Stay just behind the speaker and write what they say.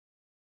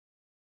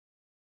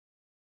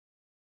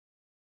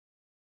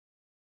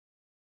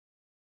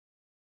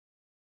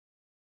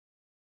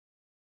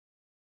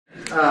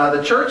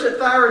The church at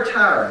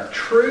Thyatira.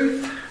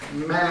 Truth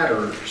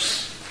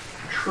matters.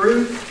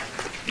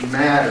 Truth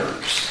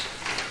matters.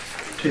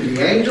 To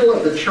the angel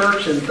of the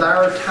church in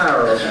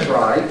Thyatira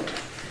write,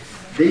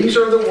 these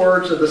are the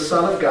words of the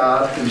Son of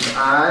God, whose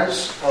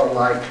eyes are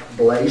like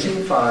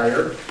blazing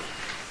fire,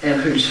 and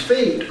whose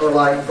feet are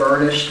like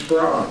burnished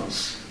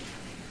bronze.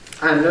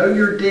 I know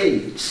your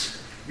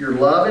deeds, your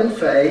love and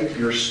faith,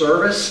 your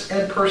service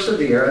and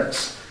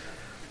perseverance,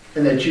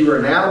 and that you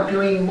are now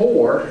doing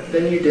more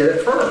than you did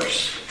at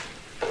first.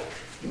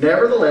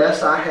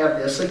 Nevertheless, I have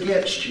this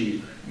against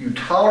you. You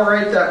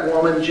tolerate that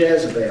woman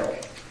Jezebel,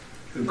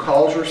 who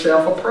calls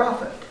herself a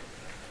prophet.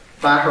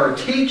 By her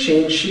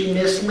teaching, she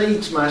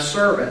misleads my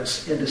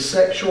servants into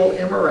sexual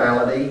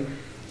immorality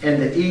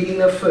and the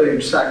eating of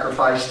food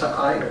sacrificed to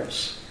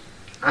idols.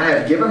 I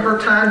have given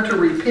her time to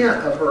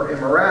repent of her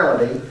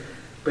immorality,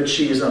 but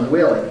she is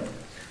unwilling.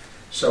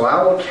 So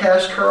I will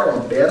cast her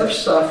on a bed of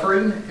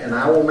suffering, and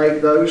I will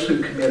make those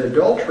who commit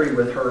adultery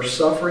with her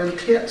suffer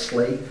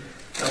intensely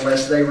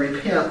unless they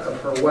repent of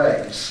her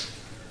ways.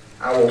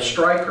 I will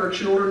strike her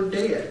children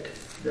dead.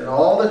 Then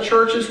all the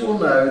churches will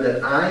know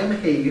that I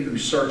am he who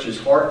searches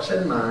hearts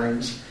and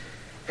minds,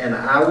 and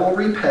I will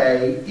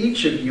repay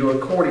each of you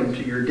according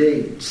to your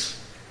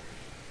deeds.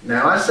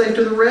 Now I say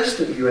to the rest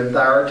of you in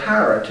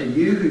Thyatira, to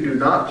you who do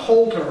not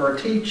hold to her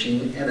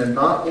teaching and have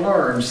not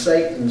learned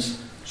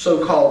Satan's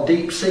so-called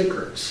deep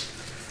secrets,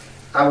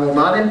 I will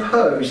not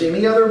impose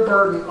any other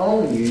burden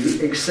on you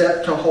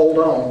except to hold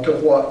on to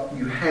what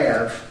you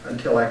have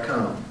until I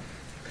come.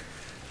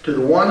 To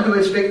the one who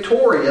is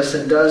victorious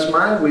and does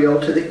my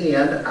will to the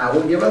end, I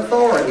will give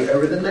authority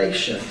over the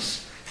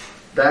nations.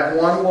 That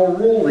one will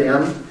rule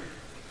them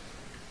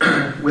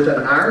with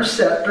an iron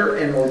scepter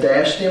and will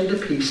dash them to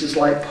pieces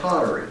like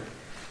pottery,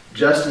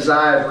 just as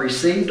I have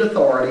received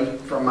authority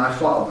from my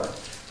Father.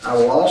 I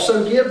will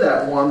also give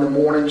that one the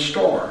morning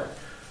star.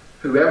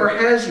 Whoever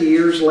has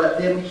ears, let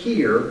them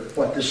hear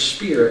what the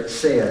Spirit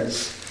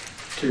says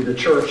to the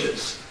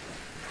churches.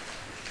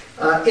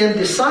 In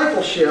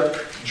Discipleship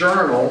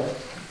Journal,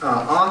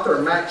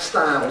 author Max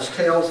Stiles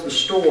tells the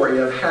story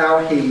of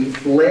how he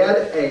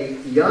led a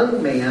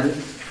young man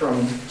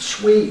from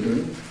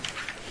Sweden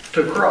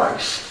to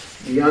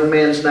Christ. The young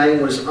man's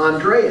name was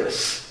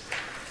Andreas.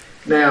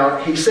 Now,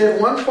 he said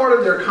one part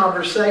of their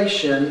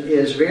conversation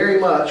is very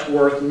much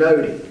worth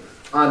noting.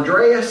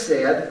 Andreas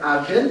said,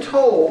 I've been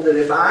told that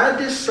if I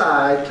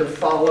decide to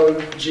follow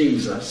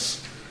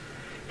Jesus,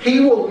 he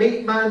will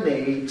meet my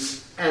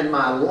needs and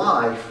my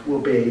life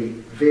will be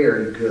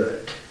very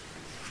good.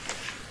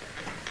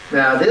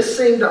 Now, this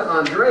seemed to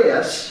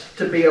Andreas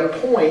to be a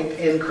point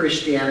in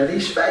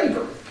Christianity's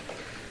favor.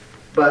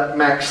 But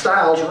Max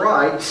Stiles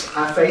writes,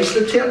 I faced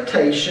the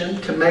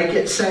temptation to make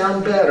it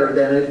sound better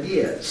than it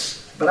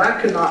is, but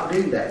I could not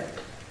do that.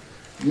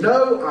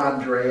 No,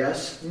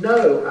 Andreas,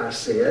 no, I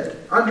said.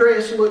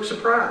 Andreas looked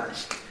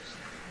surprised.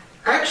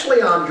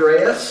 Actually,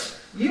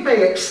 Andreas, you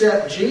may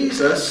accept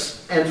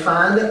Jesus and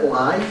find that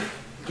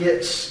life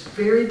gets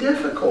very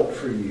difficult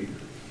for you.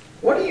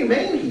 What do you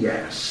mean, he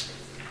asked.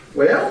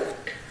 Well,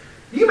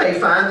 you may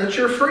find that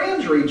your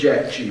friends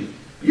reject you.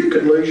 You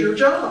could lose your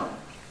job.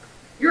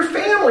 Your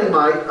family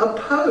might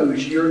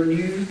oppose your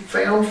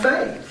newfound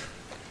faith.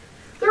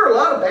 There are a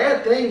lot of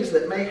bad things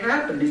that may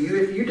happen to you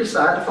if you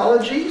decide to follow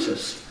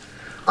Jesus.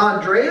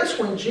 Andreas,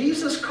 when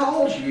Jesus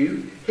calls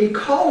you, he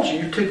calls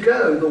you to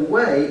go the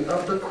way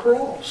of the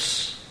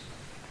cross.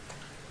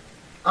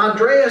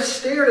 Andreas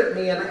stared at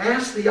me and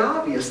asked the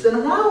obvious,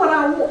 then why would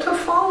I want to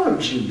follow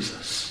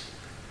Jesus?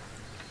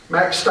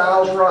 Max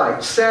Stiles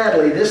writes,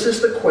 sadly, this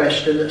is the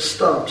question that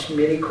stumps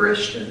many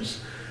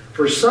Christians.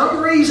 For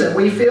some reason,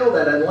 we feel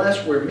that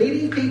unless we're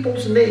meeting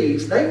people's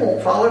needs, they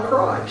won't follow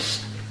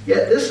Christ.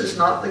 Yet this is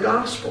not the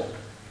gospel.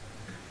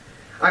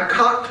 I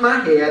cocked my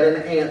head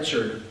and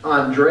answered,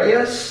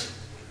 Andreas,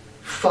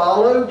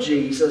 follow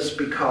Jesus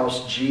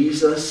because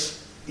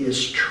Jesus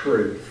is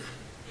truth.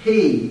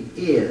 He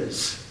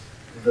is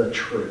the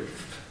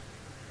truth.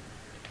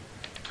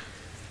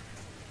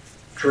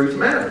 Truth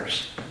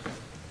matters.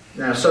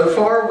 Now, so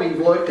far we've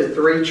looked at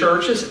three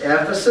churches.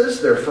 Ephesus,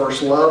 their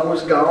first love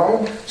was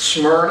gone.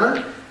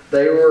 Smyrna,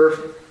 they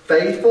were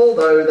faithful,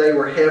 though they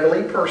were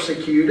heavily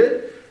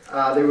persecuted.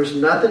 There was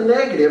nothing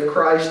negative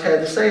Christ had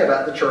to say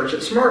about the church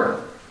at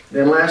Smyrna.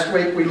 Then last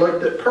week we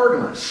looked at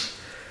Pergamos.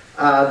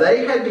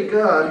 They had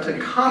begun to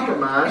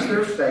compromise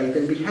their faith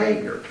and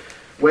behavior.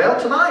 Well,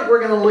 tonight we're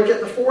going to look at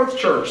the fourth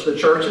church, the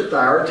church at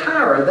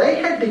Thyatira. They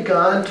had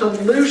begun to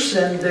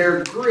loosen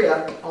their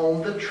grip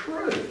on the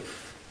truth.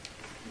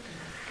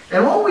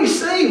 And what we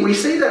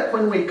see that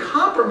when we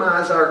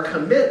compromise our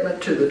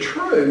commitment to the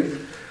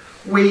truth,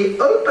 we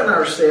open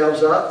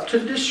ourselves up to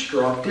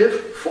destructive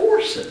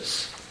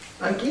forces.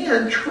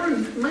 Again,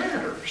 truth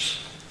matters.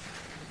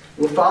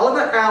 We'll follow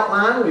the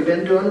outline we've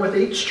been doing with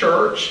each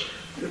church.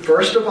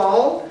 First of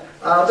all,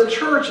 the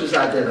church is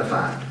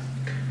identified.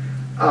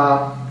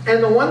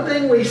 And the one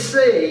thing we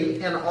see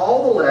in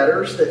all the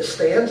letters that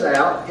stands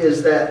out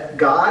is that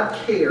God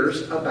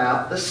cares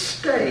about the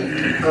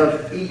state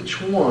of each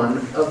one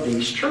of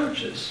these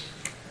churches.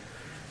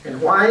 And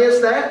why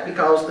is that?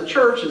 Because the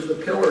church is the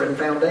pillar and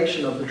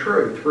foundation of the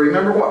truth.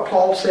 Remember what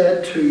Paul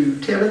said to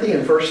Timothy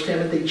in 1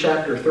 Timothy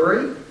chapter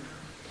 3?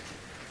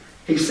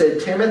 He said,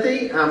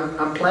 Timothy,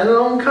 I'm planning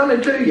on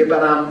coming to you,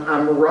 but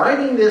I'm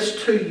writing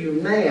this to you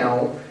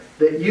now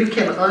that you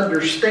can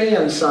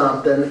understand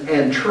something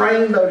and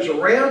train those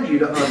around you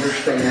to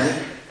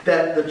understand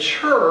that the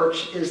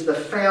church is the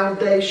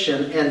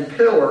foundation and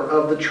pillar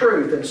of the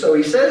truth. And so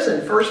he says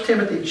in 1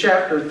 Timothy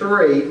chapter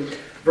 3,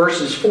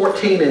 verses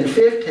 14 and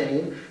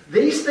 15,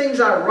 these things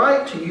I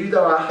write to you,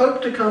 though I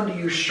hope to come to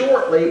you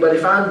shortly, but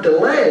if I'm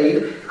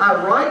delayed,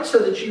 I write so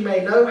that you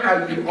may know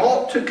how you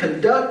ought to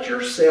conduct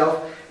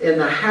yourself in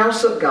the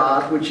house of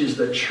God, which is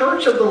the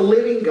church of the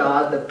living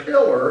God, the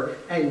pillar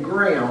and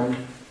ground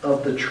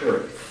of the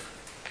truth.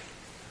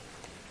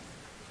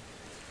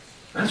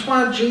 That's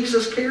why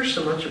Jesus cares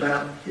so much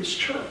about his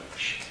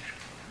church.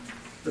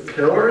 The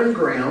pillar and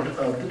ground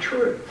of the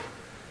truth.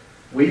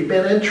 We've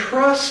been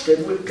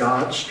entrusted with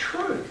God's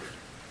truth,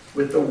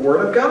 with the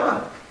Word of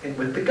God, and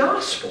with the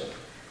gospel.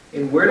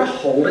 And we're to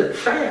hold it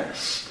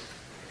fast.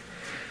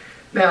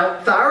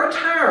 Now,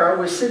 Thyatira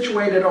was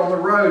situated on the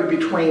road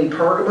between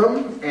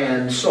Pergamum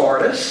and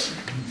Sardis.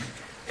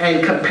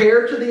 And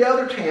compared to the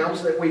other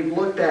towns that we've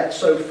looked at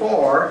so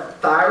far,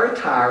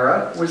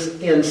 Thyatira was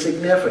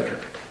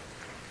insignificant.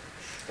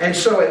 And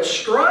so it's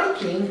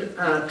striking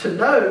to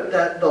note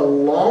that the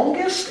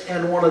longest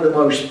and one of the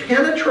most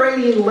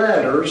penetrating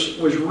letters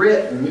was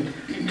written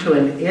to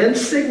an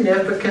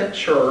insignificant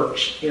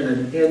church in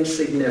an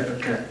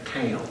insignificant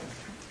town.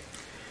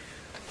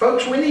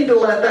 Folks, we need to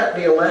let that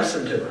be a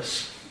lesson to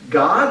us.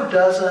 God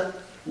doesn't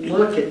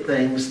look at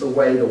things the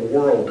way the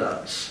world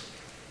does.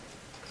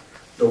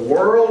 The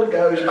world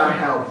goes by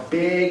how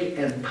big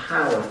and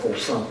powerful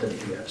something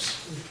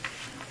is.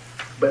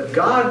 But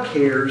God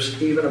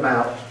cares even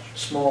about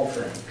small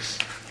things.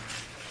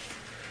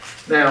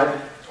 Now,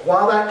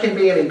 while that can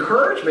be an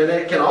encouragement,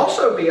 it can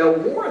also be a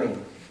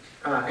warning,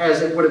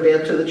 as it would have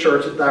been to the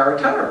church at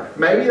Thyatira.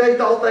 Maybe they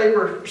thought they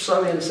were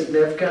so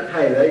insignificant,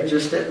 hey, they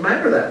just didn't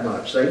matter that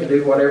much. They can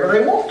do whatever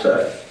they want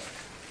to,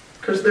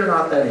 because they're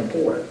not that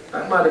important.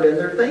 That might have been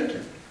their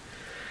thinking.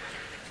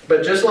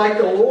 But just like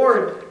the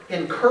Lord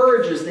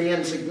encourages the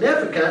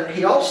insignificant,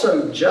 he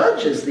also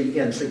judges the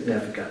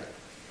insignificant.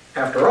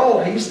 After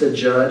all, he's the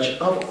judge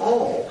of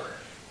all.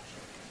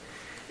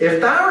 If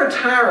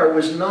Thyatira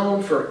was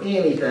known for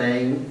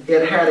anything,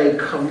 it had a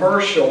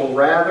commercial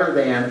rather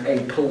than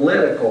a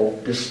political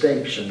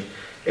distinction.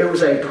 It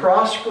was a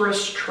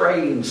prosperous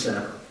trading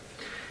center.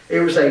 It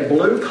was a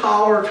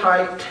blue-collar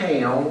type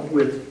town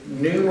with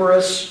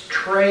numerous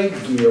trade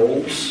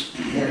guilds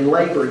and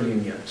labor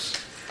unions.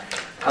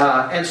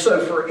 And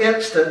so, for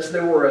instance,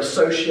 there were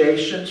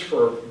associations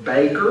for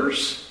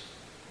bakers,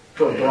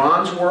 for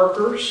bronze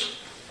workers,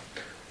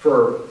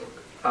 for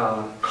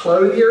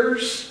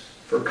clothiers,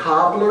 for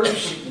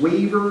cobblers,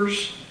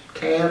 weavers,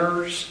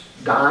 tanners,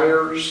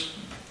 dyers,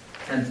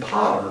 and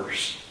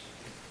potters.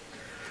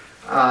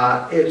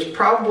 It's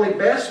probably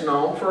best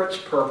known for its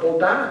purple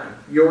dye.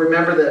 You'll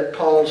remember that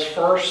Paul's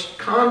first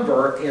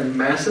convert in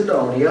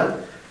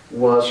Macedonia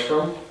was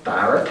from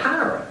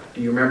Thyatira.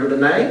 Do you remember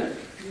the name?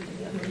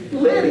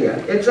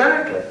 Lydia,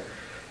 exactly.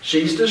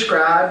 She's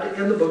described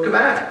in the book of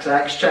Acts,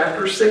 Acts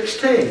chapter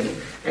 16,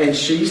 and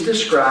she's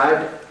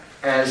described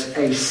as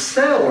a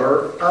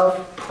seller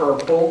of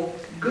purple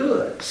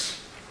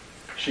goods.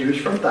 She was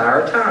from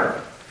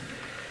Thyatira.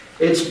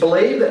 It's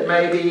believed that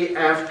maybe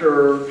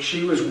after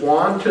she was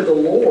won to the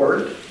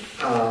Lord,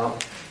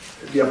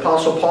 the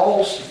Apostle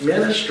Paul's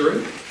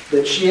ministry,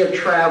 that she had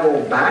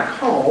traveled back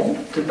home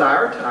to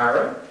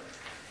Thyatira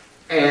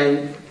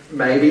and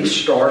maybe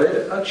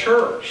started a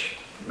church.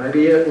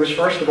 Maybe it was,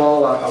 first of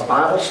all, a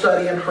Bible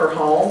study in her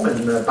home,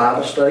 and the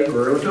Bible study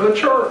grew into a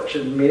church,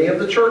 and many of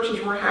the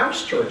churches were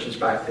house churches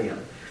back then.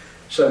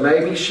 So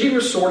maybe she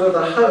was sort of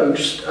the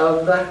host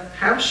of the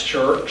house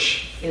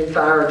church in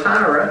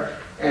Thyatira,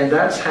 and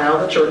that's how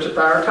the church of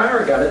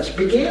Thyatira got its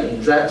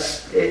beginnings.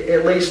 That's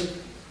at least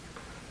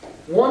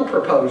one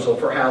proposal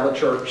for how the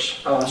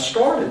church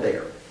started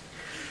there.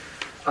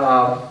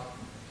 Now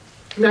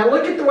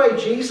look at the way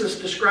Jesus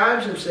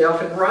describes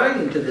himself in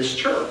writing to this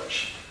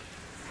church.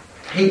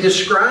 He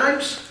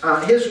describes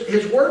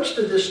his words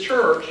to this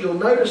church, you'll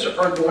notice,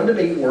 are going to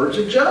be words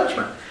of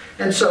judgment.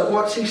 And so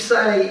what's he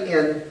say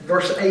in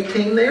verse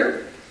 18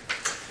 there?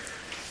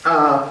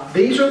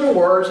 These are the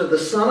words of the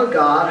Son of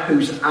God,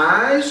 whose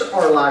eyes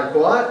are like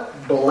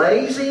what?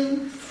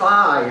 Blazing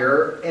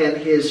fire, and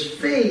his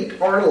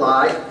feet are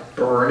like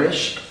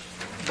burnished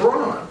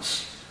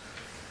bronze.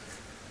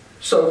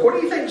 So what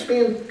do you think is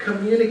being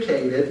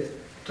communicated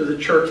to the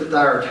church at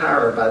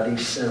Thyatira by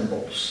these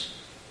symbols?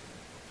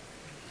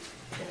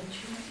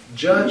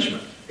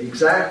 Judgment.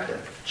 Exactly.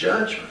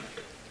 Judgment.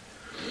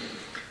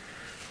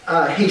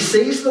 He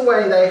sees the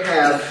way they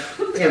have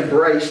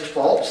embraced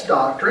false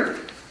doctrine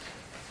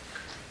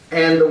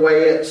and the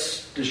way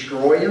it's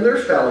destroying their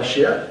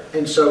fellowship,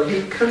 and so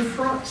he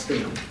confronts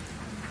them.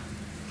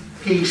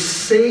 He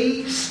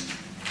sees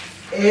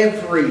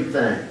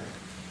everything.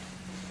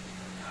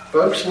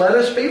 Folks, let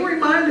us be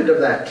reminded of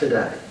that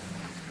today.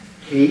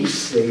 He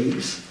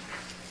sees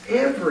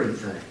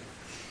everything.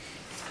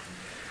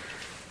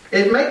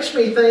 It makes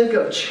me think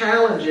of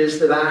challenges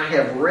that I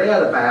have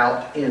read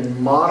about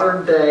in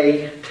modern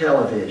day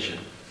television.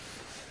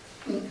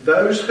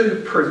 Those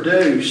who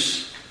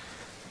produce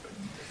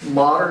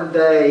modern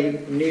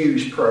day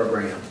news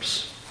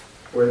programs,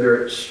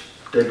 whether it's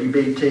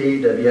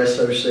WBT,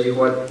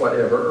 WSOC,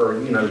 whatever,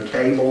 or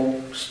cable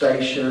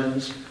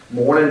stations,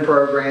 morning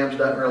programs,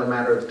 doesn't really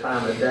matter the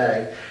time of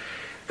day.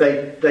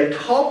 They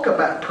talk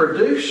about,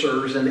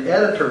 producers and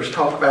editors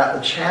talk about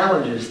the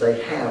challenges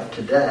they have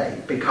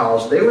today,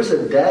 because there was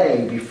a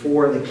day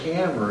before the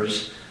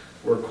cameras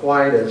were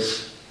quite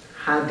as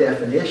high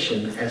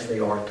definition as they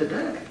are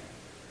today.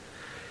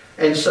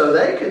 And so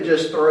they could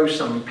just throw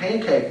some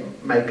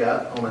pancake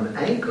makeup on an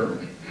anchor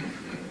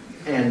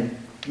and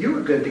you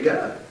were good to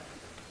go.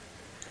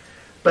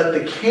 But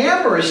the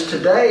cameras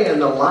today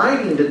and the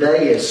lighting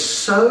today is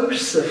so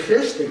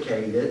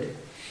sophisticated,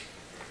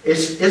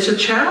 it's a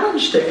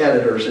challenge to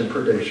editors and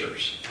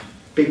producers,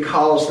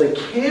 because the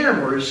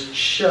cameras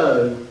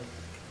show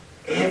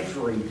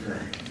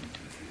everything.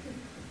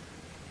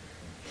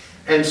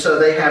 And so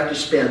they have to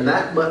spend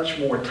that much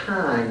more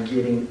time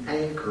getting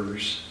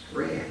anchors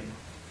ready.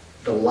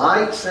 The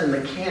lights and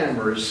the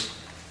cameras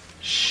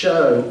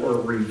show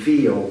or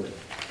reveal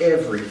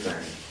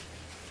everything.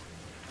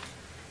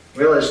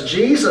 Well, as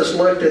Jesus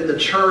looked at the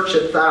church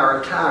at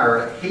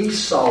Thyatira, he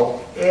saw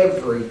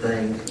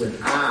everything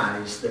with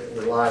eyes that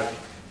were like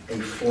a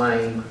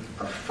flame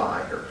of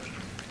fire.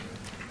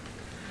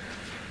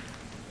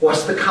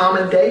 What's the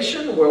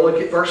commendation? We'll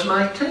look at verse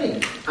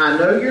 19. I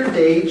know your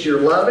deeds, your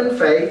love and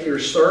faith, your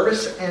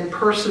service and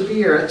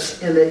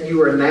perseverance, and that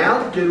you are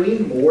now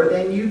doing more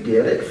than you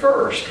did at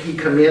first. He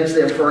commends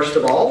them first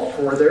of all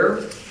for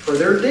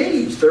their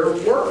deeds, their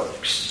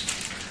works.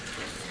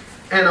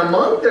 And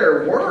among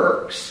their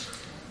works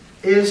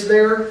is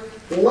their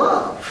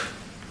love.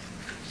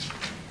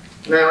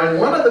 Now, in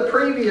one of the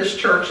previous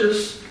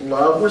churches,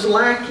 love was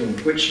lacking.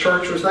 Which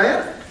church was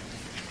that?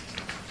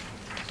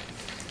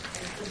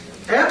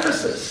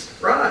 Ephesus,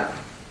 right.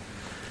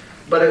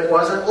 But it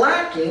wasn't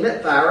lacking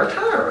at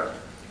Thyatira.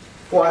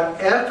 What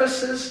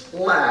Ephesus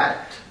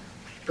lacked,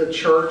 the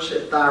church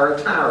at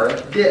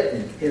Thyatira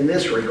didn't in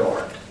this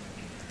regard.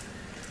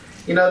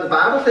 The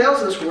Bible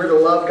tells us we're to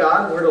love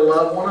God and we're to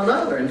love one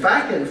another. In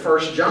fact, in 1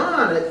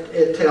 John,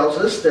 it tells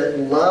us that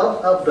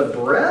love of the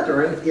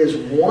brethren is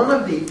one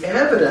of the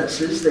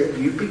evidences that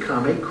you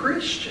become a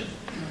Christian.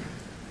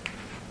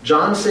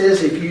 John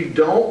says if you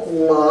don't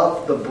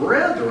love the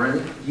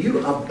brethren,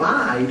 you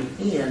abide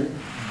in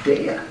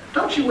death.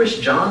 Don't you wish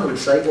John would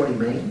say what he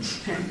means?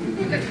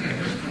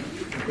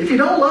 If you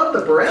don't love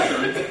the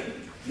brethren,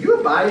 you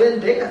abide in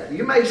death.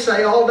 You may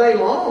say all day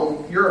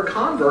long you're a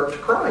convert to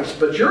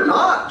Christ, but you're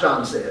not,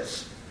 John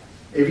says,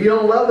 if you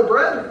don't love the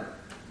brethren.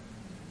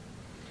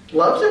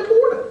 Love's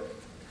important.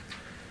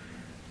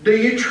 Do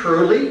you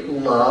truly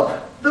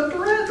love the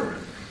brethren?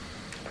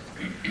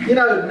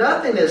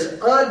 Nothing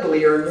is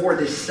uglier or more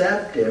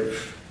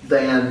deceptive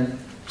than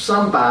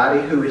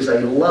somebody who is a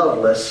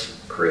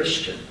loveless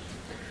Christian.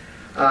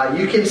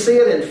 You can see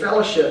it in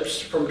fellowships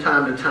from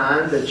time to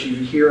time that you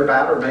hear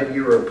about, or maybe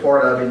you were a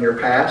part of in your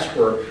past,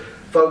 where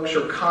folks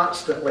are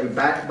constantly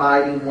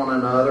backbiting one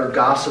another,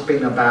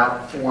 gossiping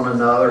about one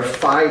another,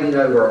 fighting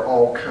over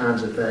all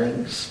kinds of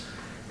things,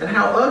 and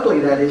how ugly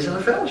that is in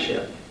a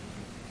fellowship.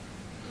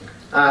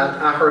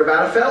 I heard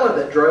about a fellow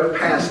that drove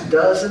past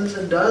dozens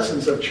and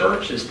dozens of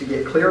churches to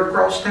get clear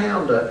across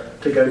town to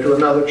go to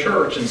another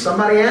church. And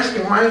somebody asked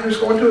him why he was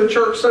going to a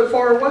church so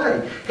far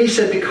away. He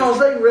said, because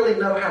they really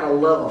know how to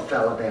love a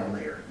fella down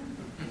there.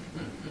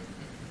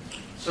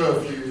 So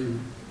if you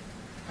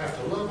have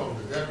to love them,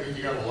 does that mean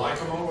you got to like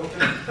them all the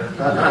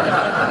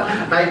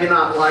time? Maybe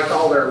not like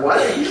all their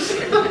ways.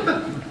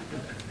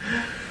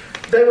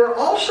 They were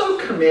also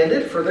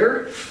commended for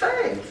their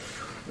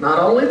faith. Not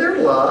only their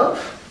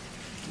love,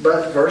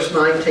 but verse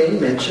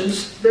 19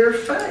 mentions their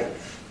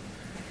faith.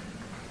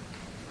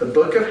 The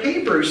book of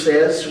Hebrews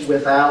says,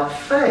 without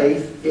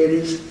faith, it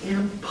is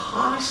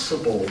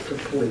impossible to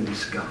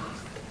please God.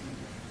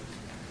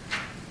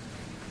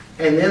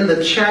 And then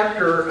the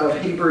chapter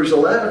of Hebrews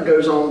 11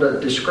 goes on to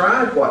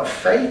describe what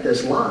faith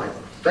is like.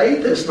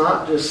 Faith is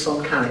not just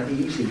some kind of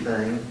easy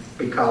thing,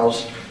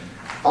 because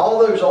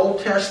all those Old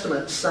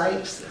Testament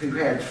saints who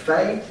had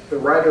faith, the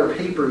writer of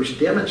Hebrews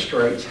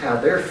demonstrates how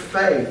their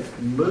faith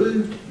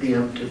moved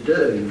them to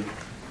do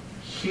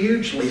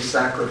hugely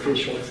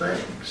sacrificial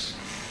things,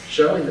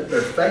 showing that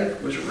their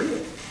faith was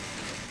real.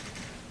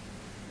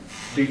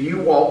 Do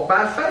you walk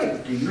by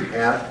faith? Do you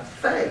have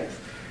faith?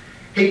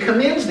 He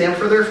commends them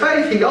for their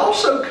faith. He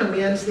also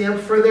commends them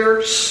for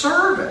their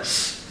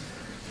service.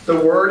 The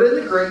word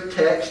in the Greek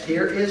text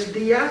here is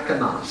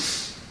diakonos.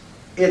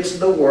 It's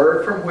the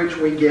word from which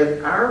we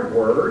get our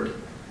word,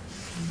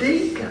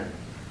 deacon.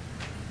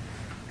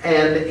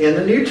 And in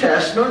the New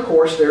Testament, of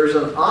course, there's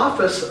an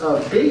office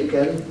of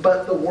deacon,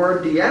 but the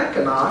word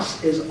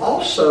diakonos is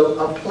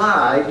also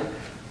applied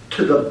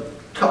to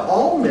to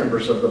all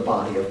members of the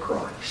body of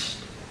Christ.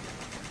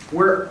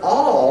 We're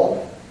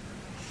all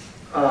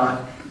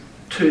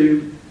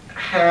to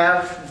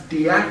have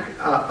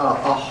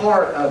a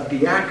heart of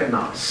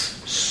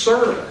diakonos,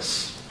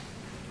 service.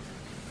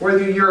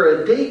 Whether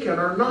you're a deacon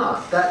or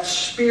not, that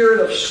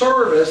spirit of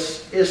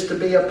service is to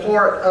be a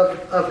part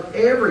of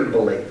every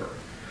believer.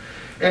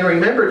 And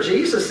remember,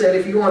 Jesus said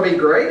if you want to be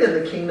great in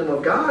the kingdom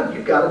of God,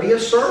 you've got to be a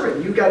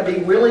servant. You've got to be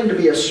willing to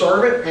be a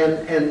servant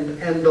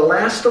and the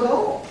last of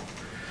all.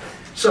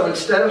 So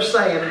instead of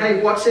saying,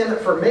 hey, what's in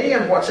it for me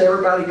and what's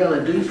everybody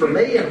going to do for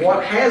me and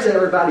what has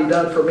everybody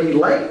done for me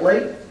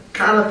lately,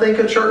 kind of think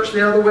of church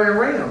the other way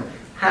around.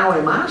 How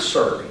am I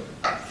serving?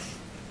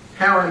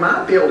 How am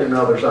I building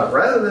others up?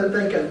 Rather than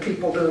thinking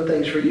people doing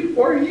things for you,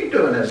 what are you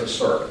doing as a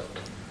servant?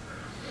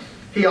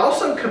 He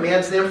also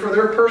commends them for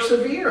their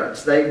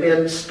perseverance. They've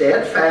been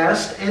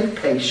steadfast and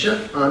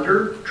patient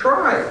under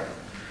trial.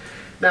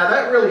 Now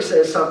that really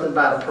says something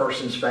about a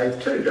person's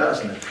faith too,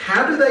 doesn't it?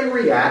 How do they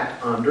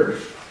react under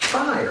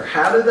fire?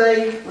 How do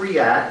they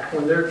react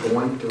when they're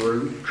going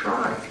through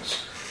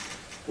trials?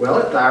 Well,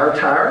 at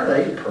Thyatira,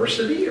 they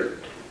persevered.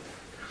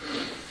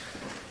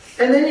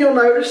 And then you'll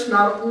notice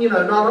not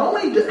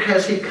only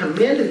has he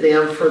commended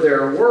them for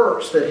their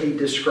works that he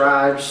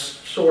describes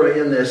sort of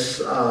in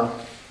this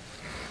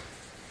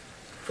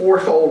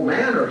fourfold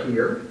manner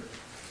here,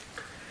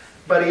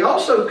 but he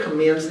also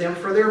commends them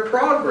for their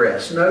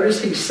progress.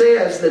 Notice he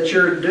says that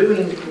you're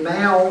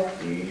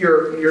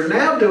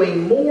now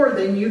doing more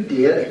than you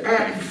did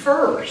at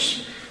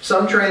first.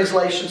 Some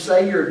translations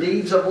say your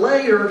deeds of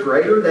late are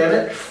greater than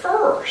at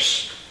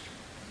first.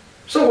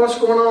 So what's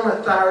going on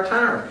at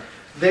Thyatira?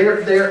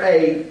 They're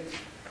a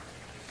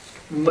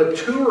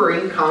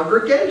maturing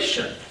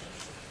congregation.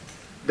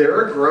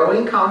 They're a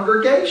growing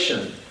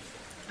congregation.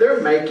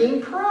 They're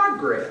making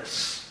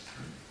progress.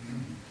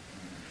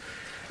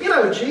 You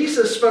know,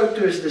 Jesus spoke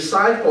to his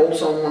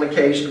disciples on one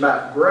occasion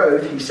about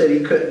growth. He said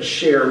he couldn't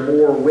share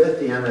more with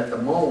them at the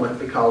moment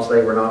because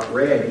they were not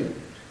ready.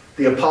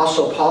 The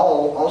Apostle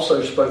Paul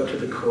also spoke to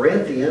the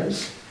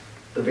Corinthians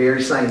the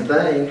very same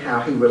thing,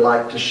 how he would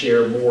like to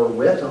share more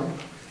with them.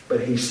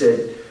 But he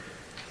said,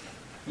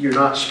 you're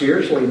not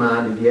spiritually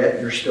minded yet,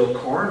 you're still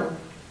carnal.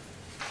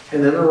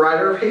 And then the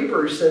writer of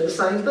Hebrews said the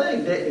same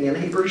thing, didn't he, in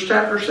Hebrews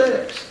chapter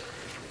 6.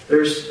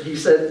 He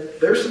said,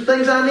 there's some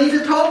things I need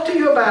to talk to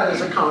you about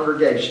as a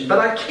congregation, but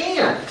I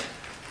can't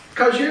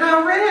because you're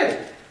not ready.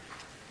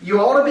 You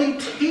ought to be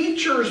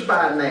teachers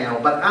by now,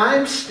 but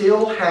I'm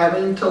still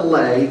having to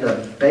lay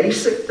the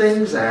basic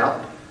things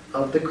out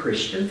of the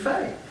Christian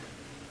faith.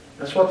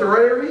 That's what the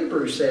writer of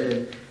Hebrews said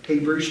in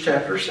Hebrews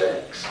chapter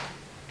 6.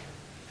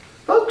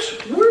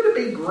 Folks, we're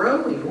to be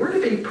growing. We're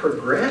to be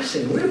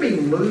progressing. We're to be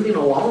moving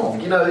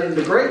along. You know, in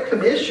the Great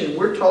Commission,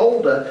 we're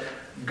told to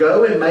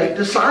go and make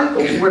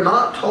disciples. We're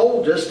not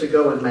told just to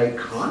go and make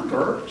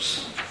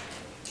converts.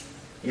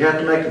 You have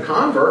to make a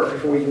convert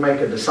before you can make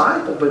a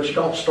disciple, but you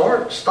don't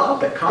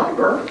stop at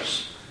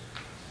converts.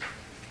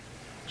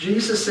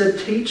 Jesus said,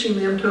 teaching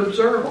them to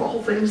observe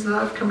all things that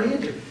I've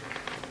commanded.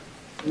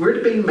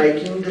 We're to be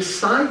making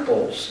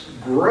disciples,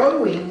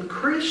 growing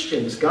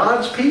Christians.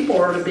 God's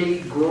people are to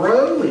be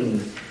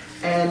growing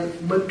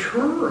and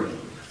maturing,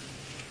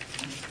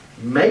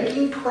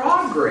 making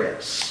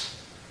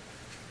progress.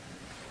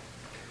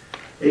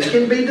 It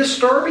can be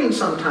disturbing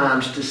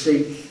sometimes to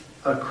see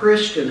a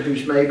Christian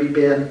who's maybe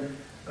been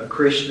a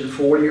Christian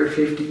 40 or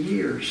 50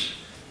 years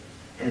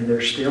and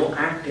they're still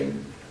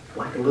acting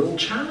like a little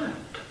child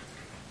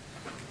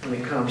when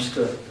it comes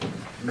to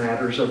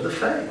matters of the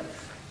faith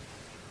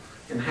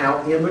and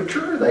how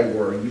immature they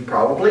were. You've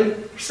probably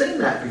seen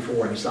that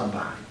before in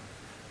somebody.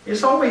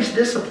 It's always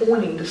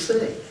disappointing to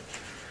see.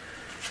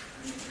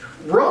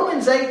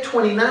 Romans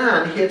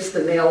 8:29 hits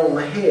the nail on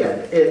the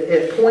head.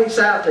 It points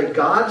out that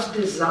God's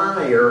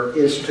desire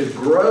is to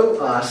grow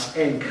us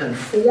and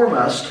conform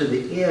us to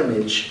the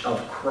image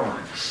of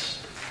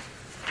Christ.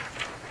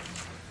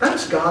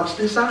 That's God's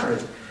desire.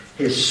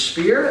 His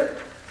Spirit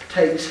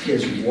takes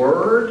His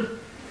Word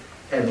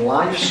and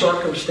life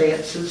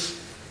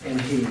circumstances and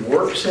He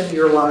works in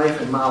your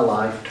life and my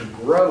life to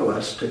grow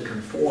us, to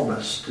conform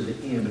us to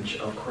the image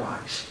of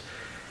Christ.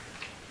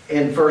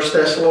 In 1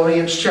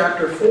 Thessalonians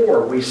chapter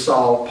 4, we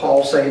saw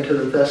Paul saying to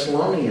the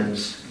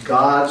Thessalonians,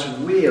 God's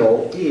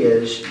will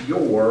is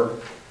your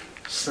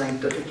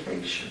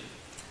sanctification.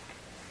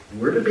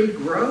 We're to be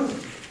growing.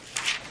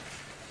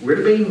 We're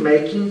to be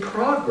making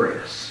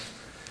progress.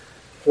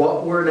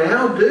 What we're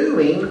now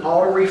doing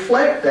ought to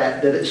reflect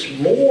that it's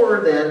more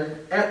than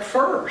at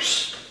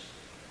first.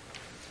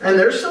 And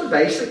there's some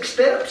basic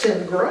steps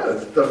in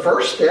growth. The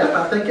first step,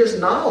 I think, is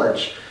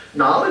knowledge.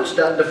 Knowledge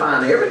doesn't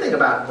define everything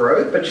about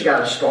growth, but you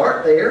got to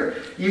start there.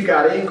 You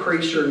got to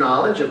increase your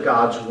knowledge of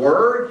God's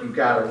Word. You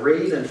got to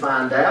read and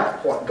find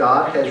out what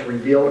God has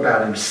revealed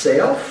about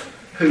Himself,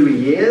 who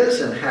He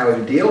is, and how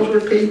He deals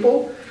with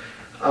people.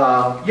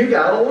 You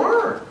got to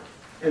learn.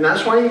 And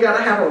that's why you got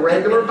to have a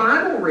regular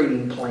Bible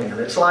reading plan.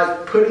 It's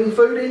like putting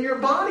food in your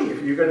body.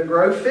 If you're going to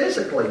grow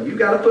physically, you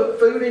got to put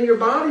food in your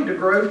body to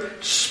grow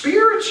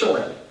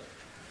spiritually.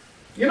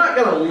 You're not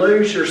going to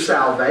lose your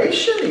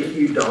salvation if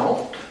you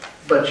don't,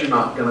 but you're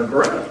not going to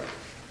grow.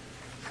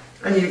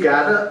 And you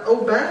got to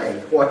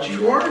obey what you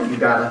learn. You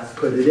got to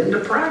put it into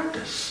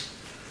practice.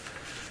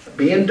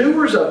 Being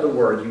doers of the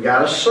word, you got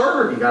to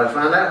serve. You got to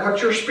find out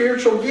what your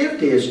spiritual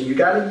gift is, and you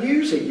got to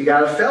use it. You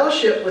got to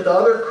fellowship with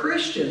other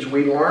Christians.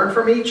 We learn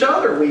from each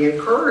other. We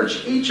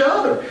encourage each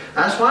other.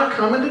 That's why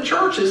coming to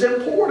church is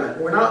important.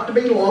 We're not to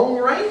be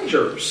lone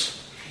rangers.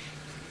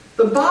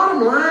 The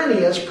bottom line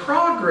is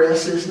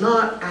progress is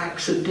not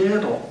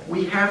accidental.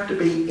 We have to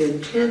be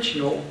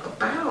intentional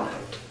about it.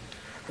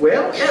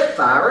 Well, at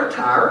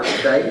Thyatira,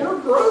 they were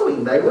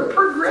growing. They were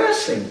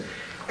progressing.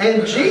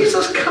 And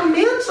Jesus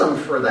commends them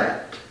for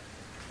that.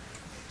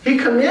 He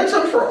commends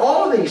them for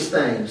all of these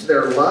things.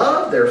 Their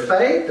love, their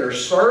faith, their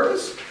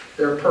service,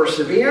 their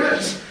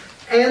perseverance,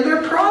 and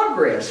their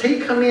progress. He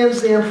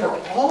commends them for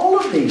all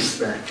of these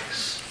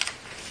things.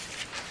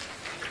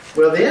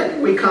 Well,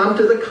 then we come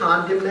to the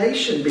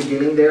condemnation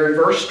beginning there in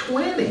verse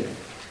 20.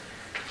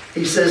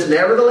 He says,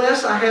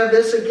 "Nevertheless, I have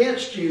this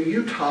against you.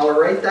 You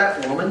tolerate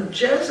that woman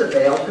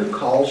Jezebel, who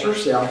calls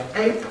herself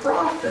a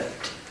prophet.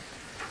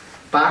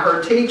 By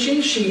her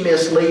teaching, she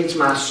misleads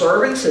my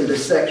servants into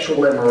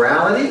sexual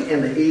immorality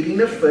and the eating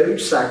of food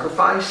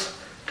sacrificed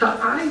to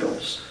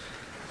idols."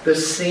 The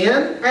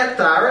sin at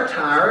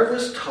Thyatira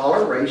was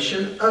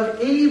toleration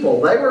of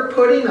evil. They were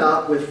putting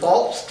up with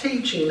false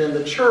teaching in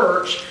the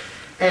church,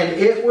 and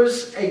it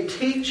was a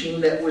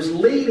teaching that was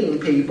leading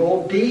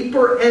people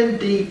deeper and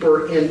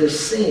deeper into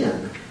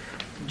sin.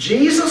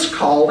 Jesus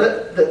called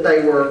it that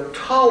they were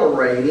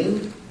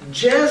tolerating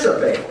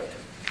Jezebel.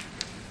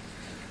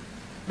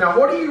 Now,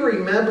 what do you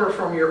remember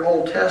from your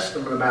Old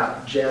Testament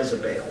about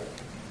Jezebel?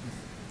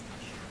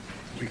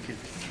 Wicked.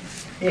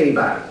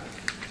 Anybody?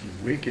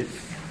 Wicked.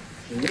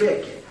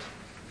 Wicked.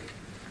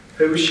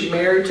 Who was she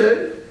married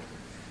to?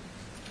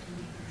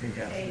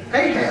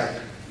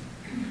 Ahab.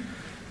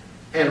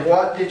 And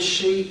what did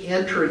she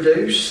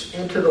introduce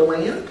into the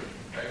land?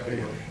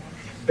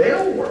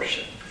 Baal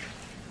worship.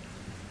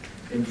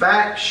 In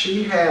fact,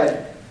 she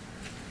had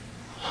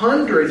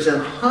hundreds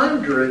and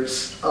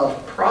hundreds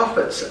of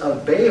prophets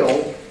of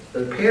Baal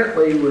that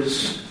apparently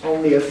was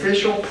on the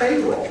official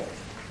payroll,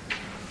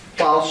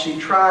 while she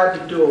tried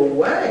to do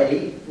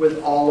away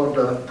with all of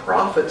the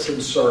prophets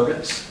and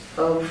servants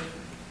of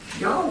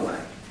Yahweh.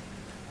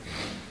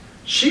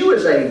 She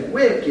was a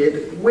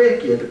wicked,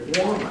 wicked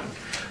woman.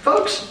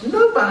 Folks,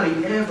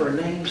 nobody ever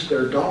names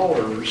their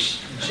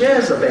daughters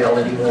Jezebel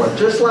anymore,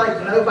 just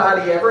like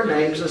nobody ever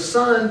names a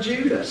son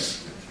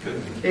Judas.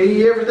 Do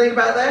you ever think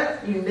about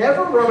that? You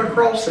never run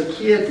across a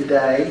kid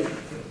today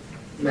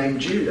named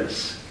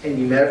Judas, and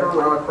you never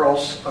run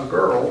across a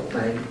girl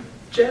named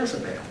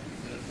Jezebel.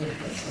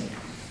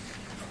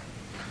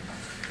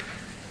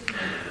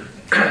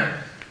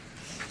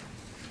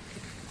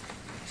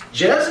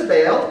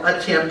 Jezebel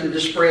attempted to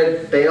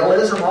spread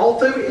Baalism all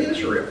through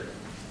Israel,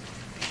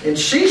 and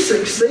she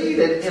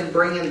succeeded in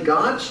bringing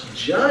God's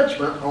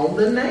judgment on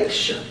the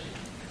nation.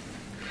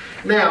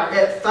 Now,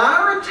 at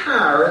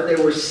Thyatira,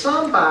 there was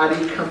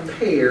somebody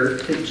compared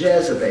to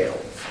Jezebel.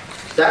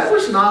 That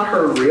was not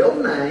her real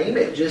name.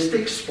 It just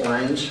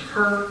explains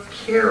her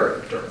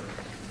character.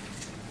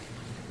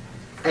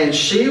 And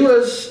she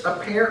was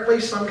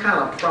apparently some kind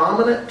of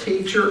prominent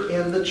teacher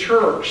in the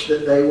church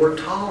that they were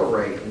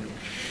tolerating.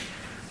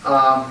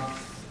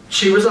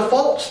 She was a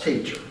false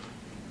teacher.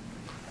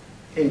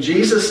 And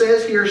Jesus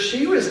says here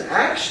she was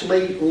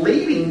actually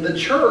leading the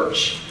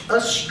church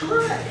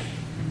astray.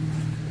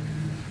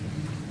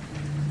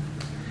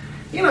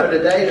 You know,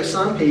 today to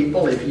some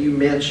people, if you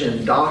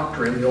mention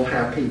doctrine, you'll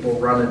have people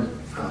running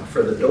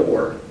for the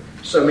door.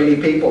 So many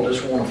people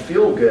just want a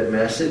feel-good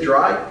message,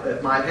 right?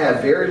 That might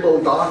have very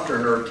little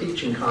doctrine or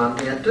teaching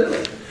content to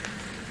it.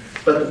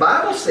 But the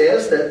Bible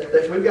says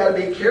that we've got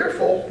to be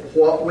careful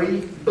what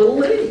we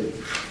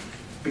believe,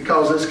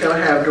 because it's going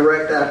to have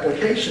direct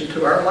application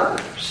to our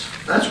lives.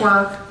 That's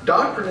why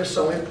doctrine is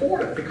so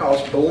important,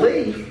 because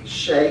belief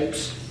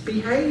shapes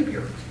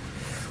behavior.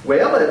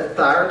 Well, at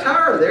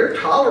Thyatira, they're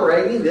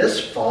tolerating this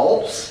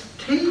false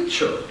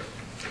teacher.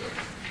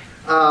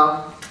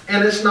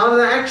 And it's not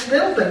an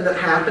accidental thing that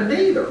happened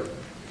either.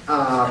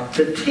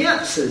 The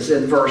tenses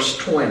in verse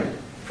 20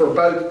 for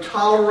both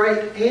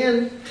tolerate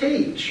and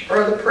teach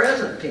are the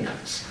present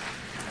tense.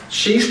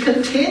 She's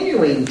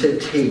continuing to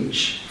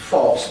teach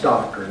false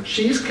doctrine.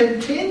 She's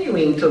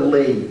continuing to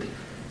lead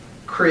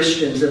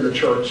Christians in the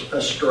church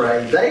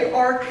astray. They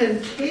are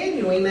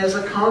continuing as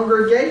a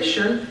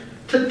congregation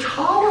to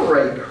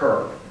tolerate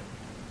her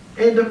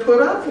and to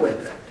put up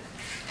with it.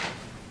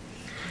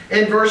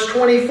 In verse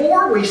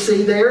 24, we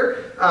see there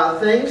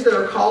things that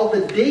are called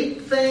the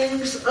deep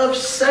things of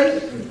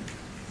Satan.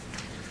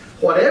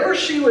 Whatever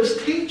she was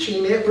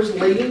teaching, it was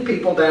leading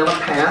people down a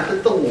path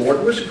that the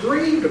Lord was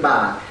grieved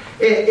by.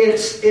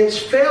 It's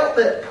felt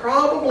that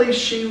probably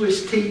she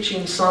was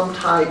teaching some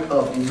type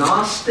of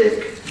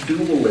Gnostic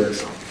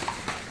dualism.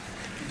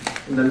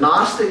 And the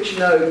Gnostics,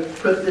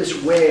 put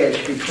this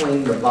wedge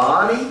between the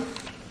body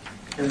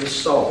and the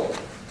soul.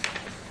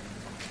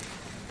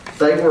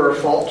 They were a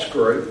false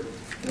group.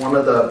 one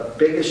of the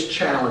biggest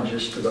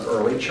challenges to the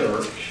early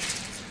church.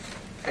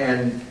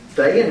 And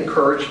they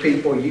encourage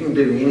people, you can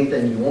do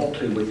anything you want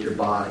to with your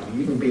body.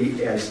 You can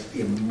be as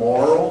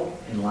immoral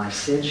and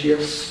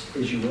licentious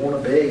as you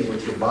want to be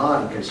with your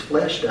body, because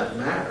flesh doesn't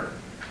matter.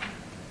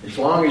 As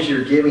long as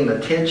you're giving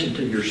attention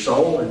to your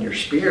soul and your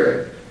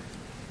spirit,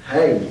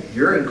 hey,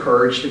 you're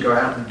encouraged to go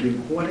out and do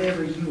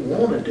whatever you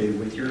want to do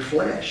with your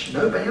flesh.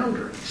 No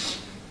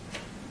boundaries.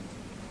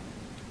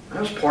 That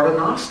was part of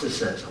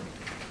Gnosticism.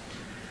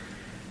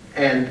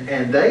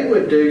 And they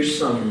would do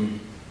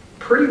some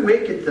pretty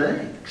wicked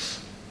things.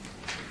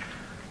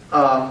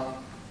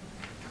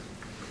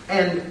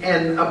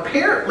 And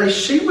apparently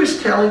she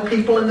was telling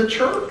people in the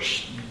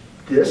church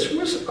this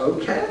was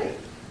okay.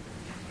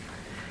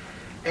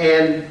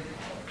 And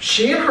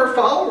she and her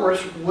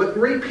followers wouldn't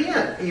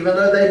repent, even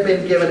though they'd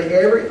been given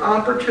every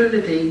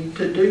opportunity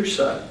to do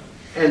so.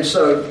 And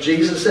so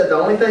Jesus said the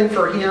only thing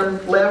for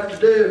him left to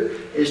do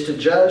is to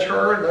judge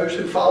her and those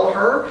who follow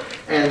her,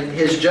 and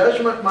his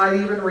judgment might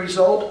even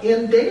result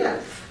in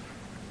death.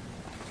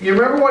 You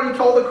remember what he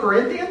told the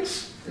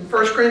Corinthians in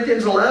 1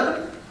 Corinthians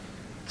 11?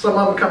 Some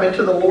of them come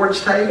into the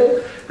Lord's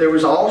table. There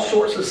was all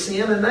sorts of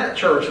sin in that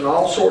church and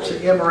all sorts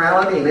of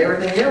immorality and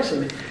everything else.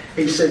 And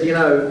he said,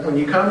 when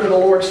you come to the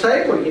Lord's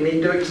table, you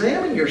need to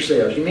examine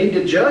yourselves. You need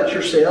to judge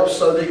yourselves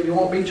so that you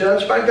won't be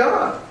judged by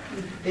God.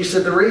 He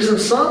said, the reason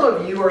some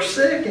of you are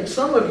sick and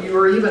some of you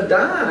are even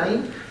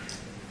dying,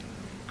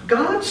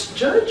 God's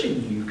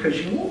judging you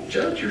because you won't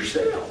judge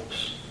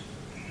yourselves.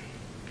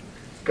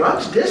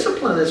 God's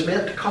discipline is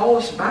meant to call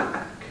us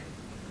back.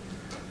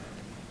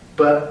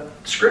 But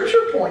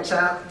Scripture points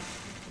out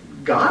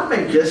God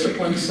may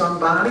discipline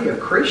somebody, a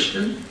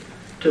Christian,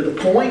 to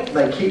the point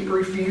they keep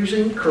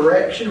refusing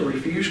correction,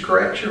 refuse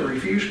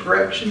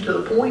correction, to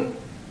the point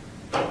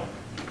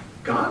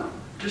God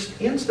just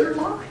ends their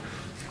life.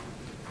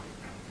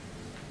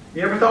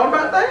 You ever thought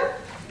about that?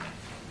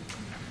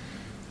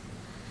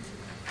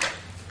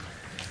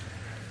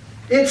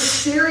 It's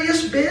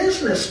serious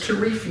business to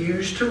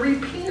refuse to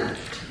repent,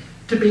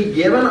 to be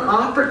given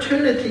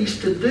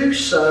opportunities to do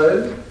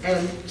so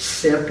and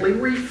simply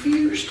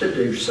refuse to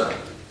do so.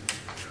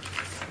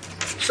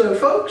 So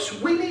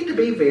folks, we need to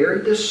be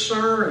very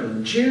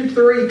discerning. Jude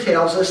 3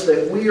 tells us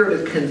that we are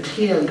to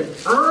contend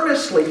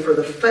earnestly for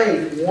the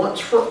faith once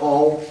for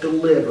all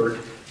delivered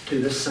to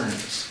the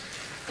saints.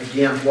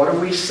 Again, what do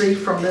we see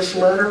from this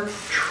letter?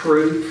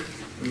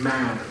 Truth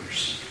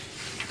matters.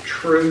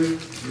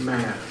 Truth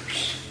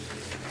matters.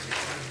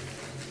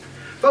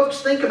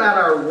 Folks, think about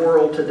our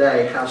world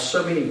today, how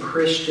so many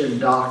Christian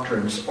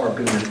doctrines are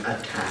being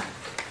attacked.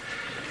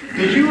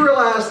 Did you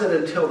realize that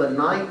until the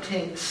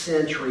 19th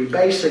century,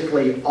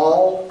 basically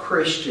all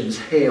Christians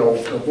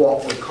held to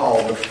what were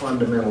called the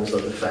fundamentals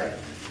of the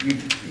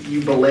faith?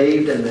 You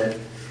believed in the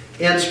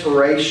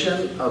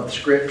inspiration of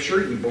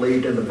Scripture. You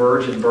believed in the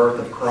virgin birth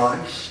of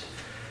Christ.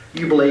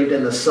 You believed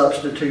in the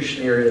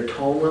substitutionary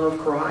atonement of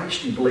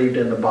Christ. You believed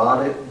in the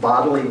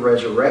bodily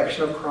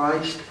resurrection of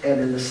Christ and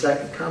in the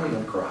second coming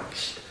of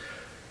Christ.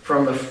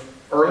 From the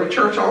early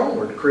church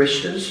onward,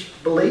 Christians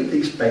believed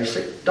these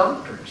basic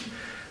doctrines.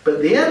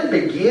 But then,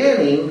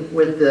 beginning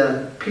with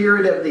the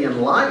period of the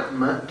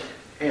Enlightenment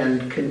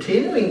and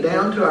continuing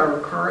down to our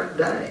current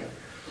day,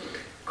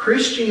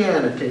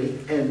 Christianity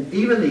and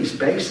even these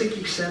basic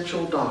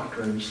essential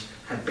doctrines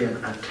have been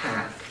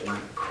attacked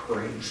like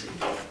crazy.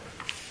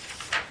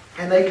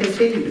 And they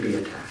continue to be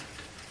attacked.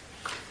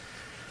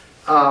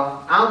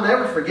 I'll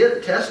never forget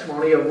the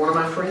testimony of one of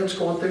my friends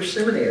going through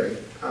seminary,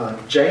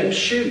 James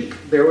Shute.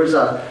 There was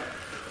a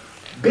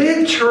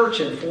big church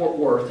in Fort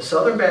Worth, the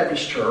Southern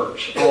Baptist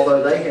Church,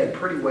 although they had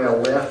pretty well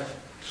left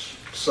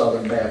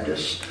Southern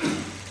Baptist.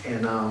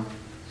 And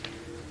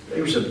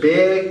it was a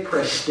big,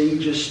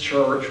 prestigious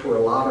church where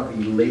a lot of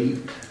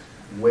elite,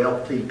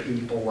 wealthy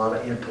people, a lot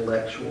of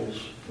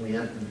intellectuals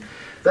went. And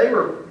they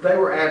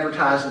were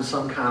advertising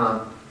some kind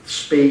of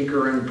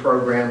speaker and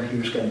program he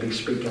was going to be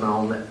speaking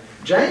on that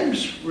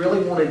James really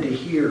wanted to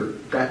hear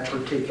that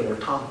particular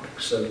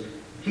topic. So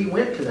he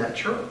went to that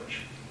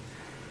church.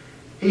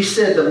 He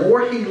said the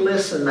more he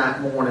listened that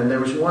morning, there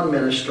was one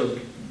minister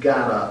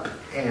got up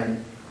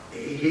and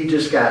he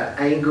just got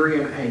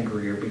angrier and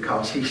angrier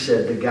because he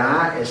said the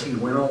guy, as he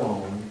went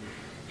along,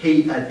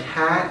 he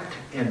attacked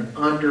and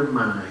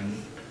undermined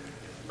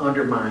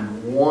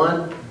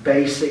one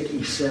basic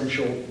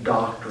essential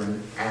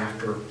doctrine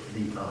after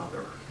the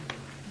other.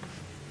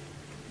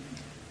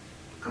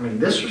 I mean,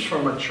 this was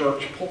from a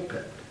church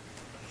pulpit.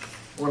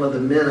 One of the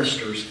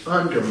ministers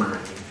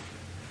undermining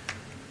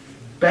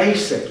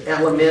basic,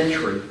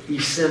 elementary,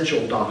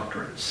 essential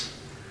doctrines.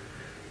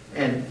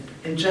 And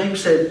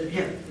James said,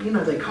 yeah,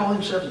 they call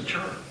themselves a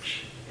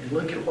church. And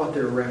look at what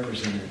they're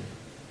representing.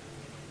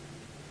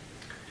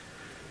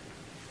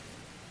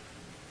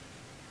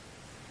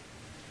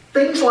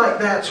 Things like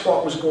that's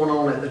what was going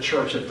on at the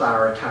church at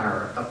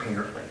Thyatira,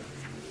 apparently.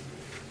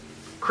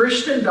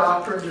 Christian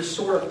doctrine just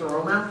sort of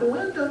thrown out the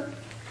window.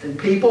 And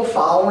people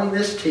following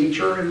this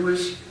teacher who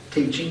was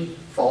teaching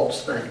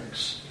false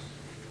things.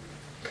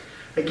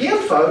 Again,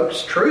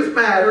 folks, truth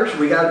matters.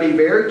 We got to be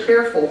very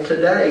careful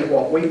today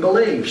what we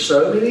believe.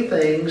 So many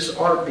things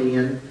are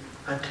being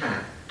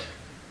attacked.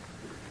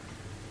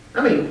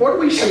 I mean, what do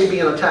we see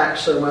being attacked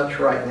so much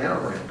right now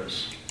around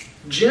us?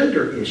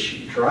 Gender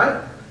issues,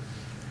 right?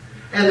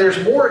 And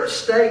there's more at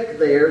stake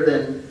there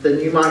than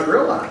you might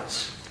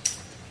realize.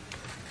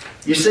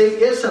 You see,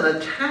 it's an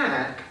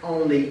attack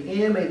on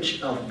the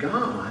image of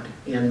God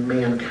in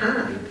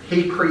mankind.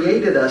 He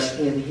created us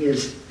in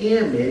His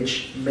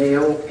image,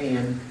 male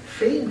and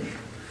female.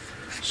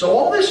 So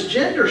all this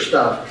gender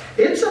stuff,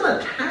 it's an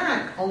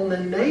attack on the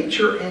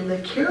nature and the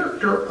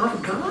character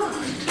of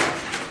God.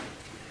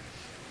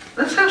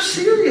 That's how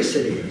serious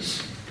it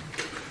is.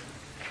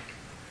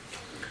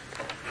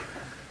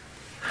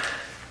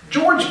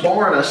 George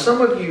Barna,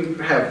 some of you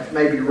have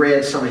maybe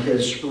read some of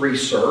his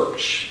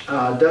research,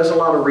 does a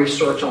lot of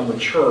research on the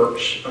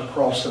church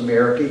across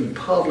America. He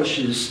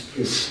publishes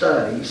his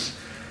studies.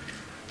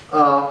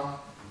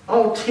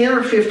 10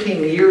 or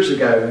 15 years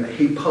ago,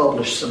 he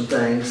published some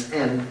things,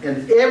 and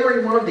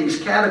every one of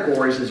these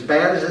categories, as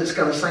bad as it's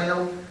going to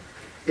sound,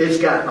 it's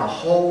gotten a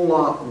whole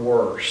lot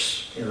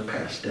worse in the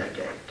past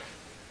decade.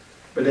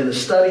 But in the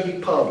study he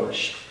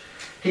published,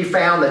 he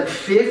found that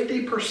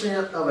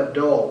 50% of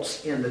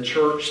adults in the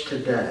church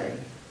today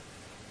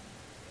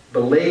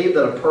believe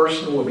that a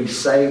person will be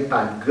saved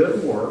by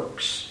good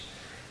works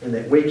and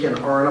that we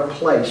can earn a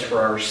place for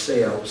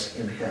ourselves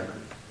in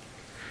heaven.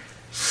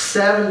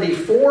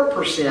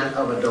 74%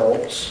 of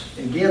adults,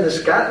 again, this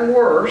has gotten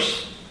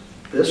worse.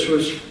 This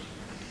was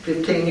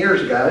 15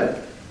 years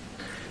ago.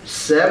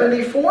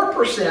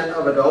 74%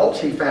 of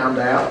adults, he found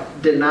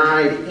out,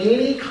 denied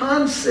any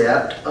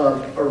concept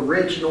of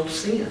original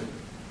sin.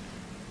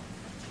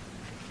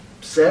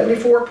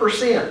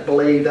 74%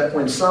 believe that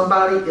when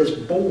somebody is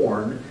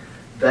born,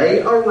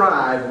 they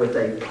arrive with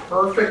a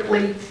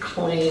perfectly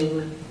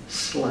clean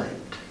slate.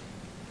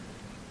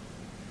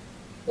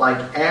 Like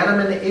Adam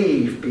and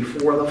Eve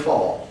before the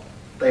fall,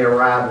 they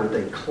arrive with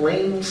a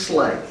clean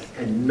slate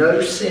and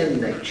no sin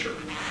nature.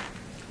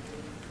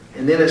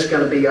 And then it's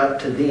going to be up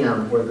to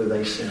them whether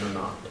they sin or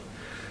not.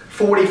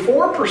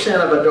 44%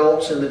 of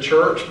adults in the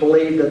church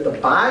believe that the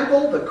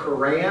Bible, the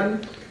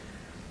Quran,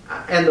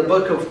 and the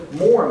Book of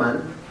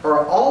Mormon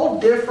are all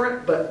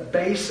different but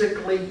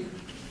basically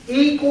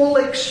equal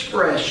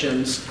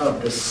expressions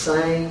of the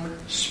same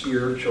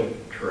spiritual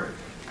truth.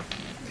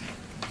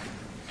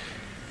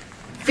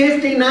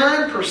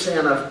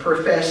 59% of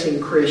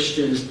professing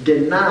Christians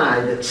deny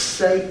that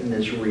Satan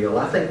is real.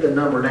 I think the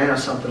number now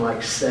is something like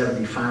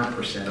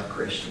 75% of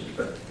Christians.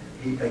 But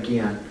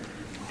again,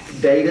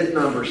 dated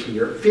numbers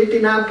here.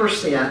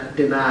 59%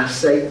 deny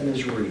Satan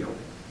is real.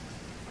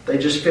 They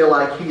just feel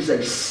like he's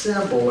a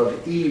symbol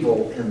of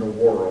evil in the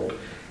world.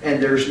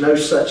 And there's no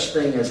such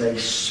thing as a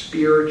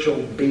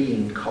spiritual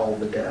being called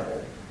the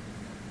devil.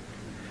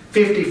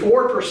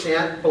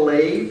 54%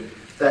 believe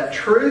that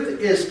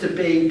truth is to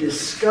be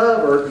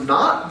discovered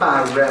not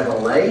by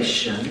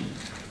revelation,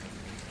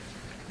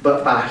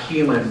 but by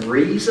human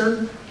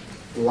reason,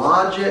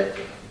 logic,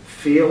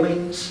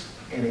 feelings,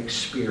 and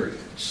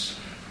experience.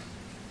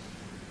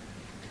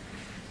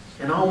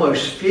 And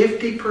almost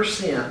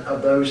 50%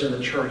 of those in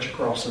the church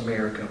across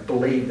America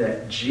believe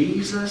that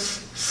Jesus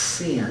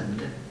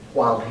sinned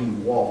while He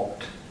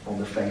walked on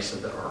the face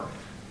of the earth.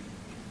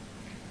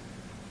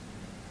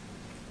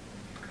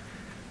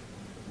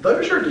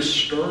 Those are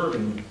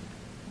disturbing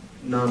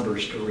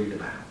numbers to read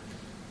about.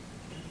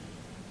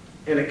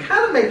 And it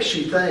kind of makes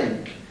you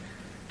think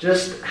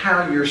just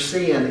how you're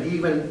seeing,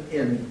 even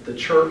in the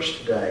church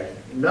today,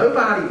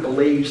 nobody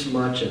believes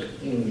much of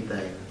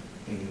anything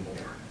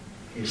anymore.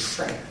 It's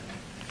sad.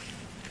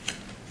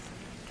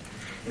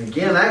 And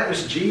again, that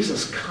was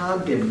Jesus'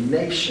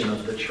 condemnation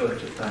of the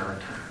church at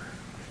Thyatira.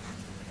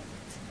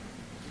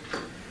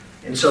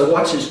 And so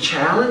what's His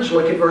challenge?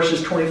 Look at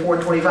verses 24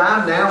 and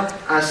 25. Now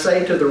I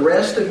say to the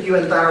rest of you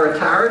in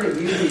Thyatira,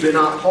 to you who do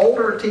not hold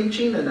our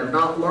teaching and have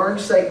not learned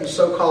Satan's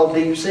so-called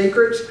deep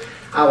secrets,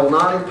 I will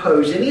not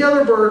impose any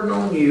other burden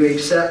on you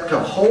except to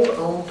hold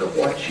on to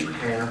what you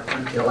have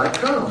until I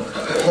come.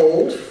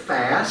 Hold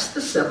fast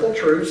the simple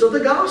truths of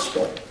the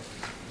gospel.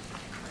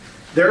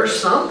 There are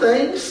some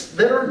things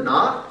that are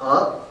not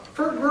up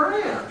for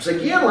grabs.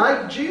 Again,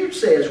 like Jude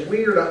says,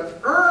 we are to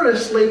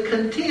earnestly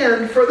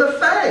contend for the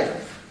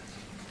faith.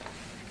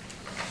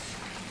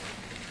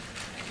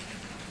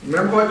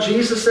 Remember what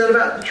Jesus said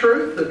about the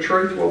truth? The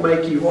truth will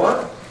make you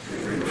what?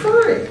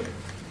 Free.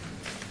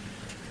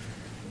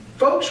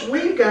 Folks,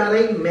 we've got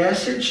a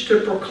message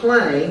to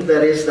proclaim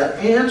that is the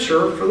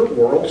answer for the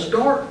world's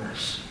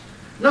darkness.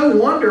 No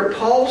wonder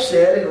Paul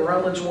said in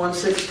Romans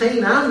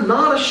 1:16, I'm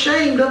not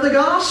ashamed of the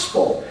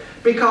gospel,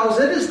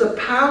 because it is the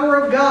power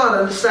of God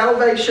unto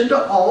salvation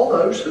to all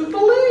those who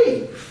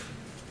believe.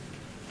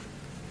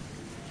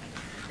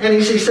 And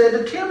as he said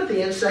to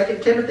Timothy in 2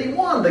 Timothy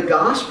 1, the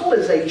gospel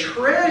is a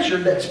treasure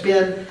that's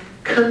been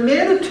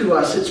committed to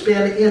us. It's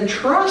been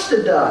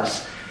entrusted to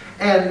us.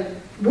 And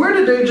we're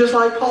to do just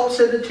like Paul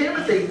said to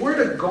Timothy.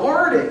 We're to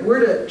guard it.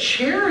 We're to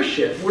cherish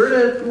it.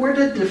 We're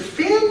to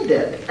defend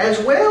it as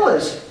well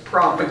as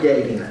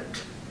propagating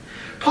it.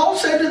 Paul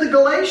said to the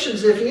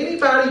Galatians, if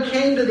anybody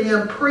came to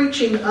them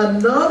preaching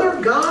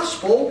another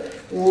gospel,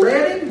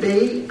 let him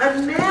be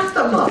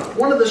anathema.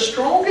 One of the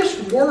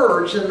strongest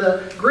words in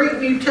the Greek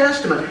New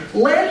Testament.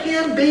 Let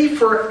him be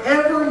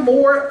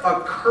forevermore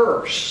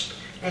accursed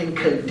and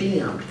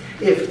condemned.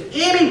 If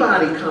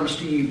anybody comes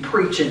to you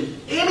preaching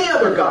any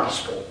other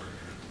gospel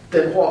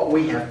than what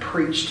we have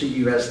preached to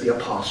you as the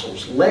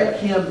apostles, let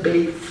him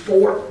be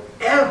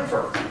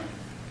forever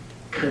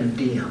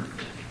condemned.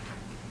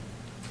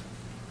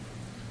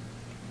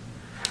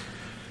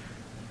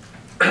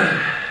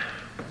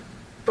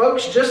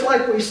 Folks, just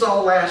like we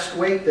saw last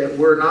week that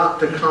we're not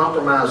to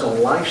compromise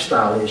on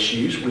lifestyle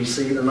issues, we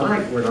see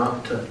tonight we're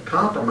not to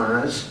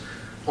compromise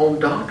on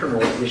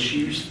doctrinal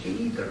issues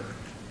either.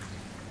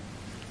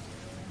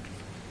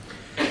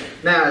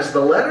 Now, as the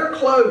letter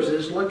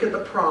closes, look at the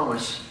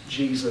promise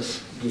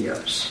Jesus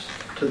gives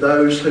to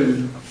those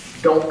who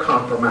don't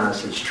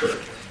compromise His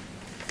truth.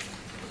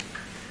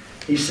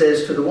 He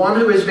says, to the one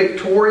who is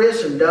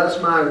victorious and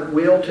does my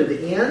will to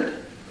the end,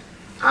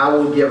 I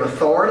will give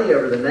authority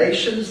over the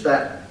nations.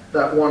 That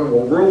one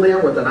will rule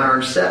them with an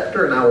iron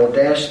scepter, and I will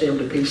dash them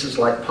to pieces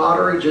like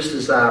pottery, just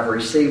as I have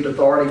received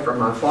authority from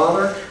my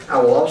Father. I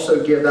will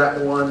also give that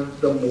one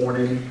the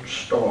morning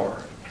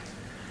star.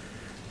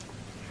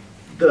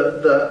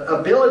 The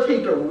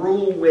ability to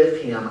rule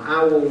with Him.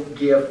 I will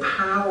give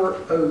power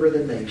over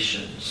the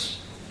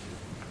nations.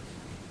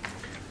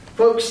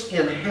 Folks,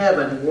 in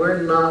heaven,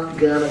 we're not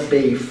going to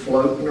be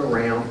floating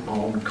around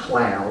on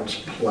clouds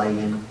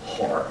playing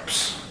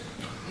harps.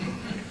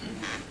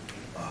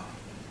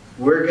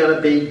 We're going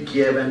to be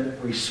given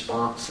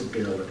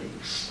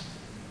responsibilities.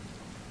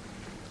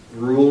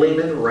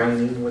 Ruling and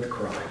reigning with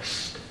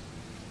Christ.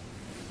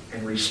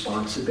 And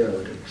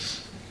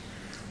responsibilities.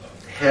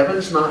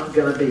 Heaven's not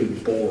going to be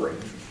boring.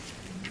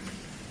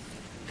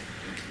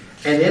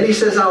 And then He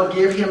says, I'll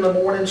give him the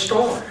morning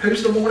star.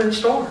 Who's the morning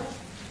star?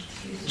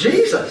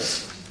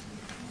 Jesus.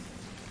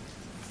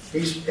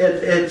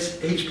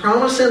 He's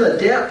promising a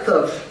depth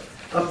of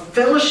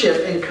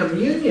fellowship and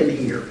communion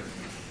here.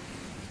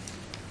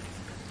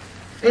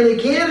 And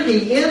again,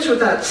 He ends with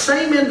that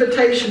same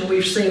invitation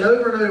we've seen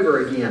over and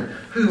over again.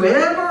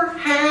 Whoever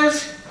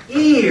has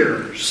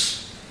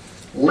ears,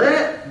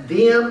 let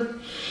them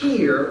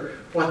hear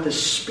what the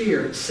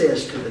Spirit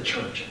says to the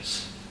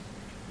churches.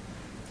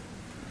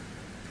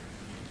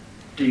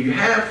 Do you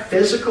have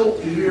physical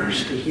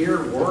ears to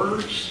hear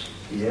words?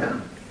 Yeah.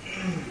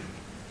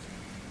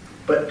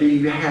 But do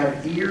you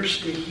have ears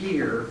to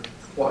hear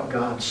what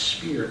God's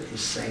Spirit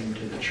is saying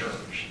to the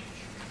church?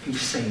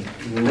 He's saying,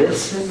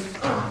 listen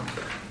up.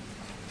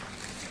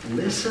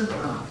 Listen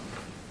up.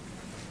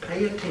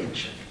 Pay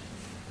attention.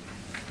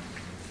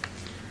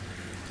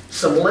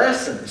 Some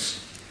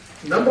lessons.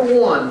 Number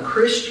one,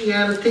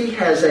 Christianity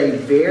has a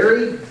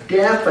very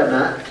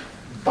definite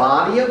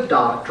body of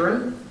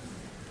doctrine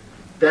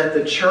that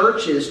the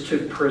church is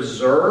to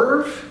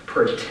preserve,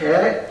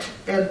 protect,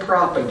 and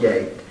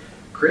propagate.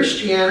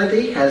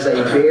 Christianity has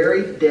a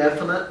very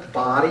definite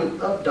body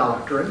of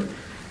doctrine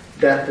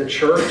that the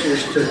church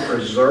is to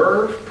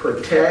preserve,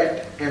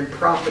 protect, and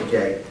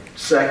propagate.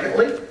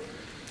 Secondly,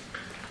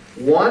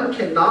 one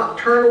cannot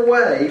turn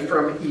away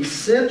from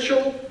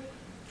essential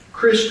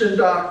Christian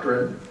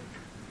doctrine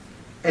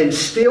and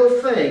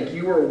still think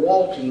you are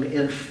walking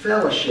in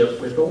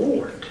fellowship with the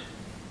Lord.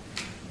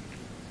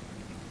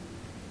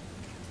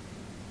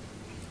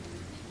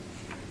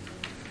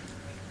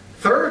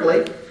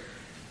 Thirdly,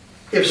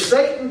 if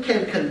Satan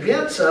can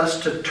convince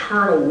us to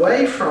turn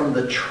away from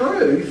the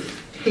truth,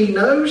 he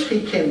knows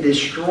he can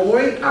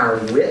destroy our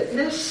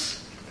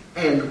witness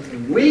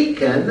and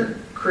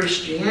weaken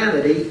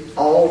Christianity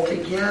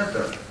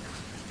altogether.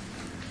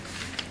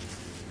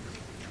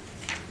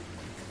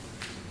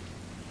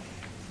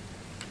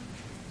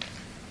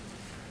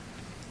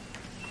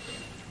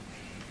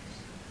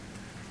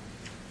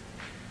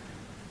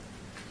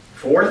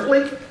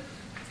 Fourthly,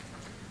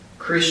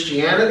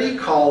 Christianity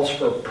calls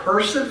for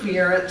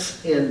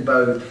perseverance in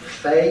both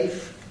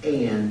faith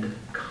and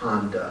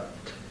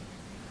conduct.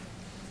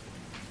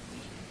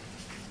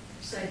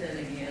 Say that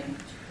again.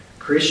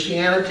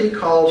 Christianity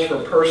calls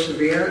for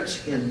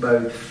perseverance in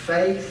both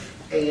faith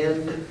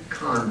and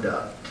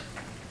conduct.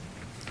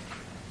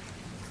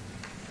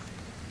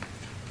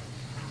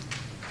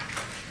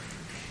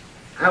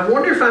 I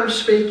wonder if I'm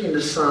speaking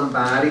to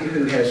somebody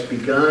who has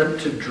begun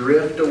to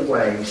drift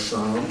away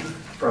some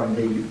from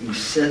the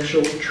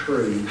essential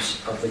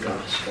truths of the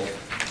gospel.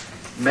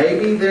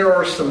 Maybe there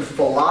are some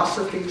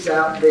philosophies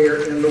out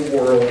there in the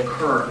world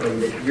currently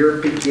that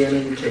you're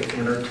beginning to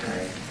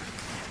entertain.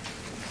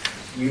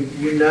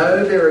 You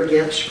know they're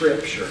against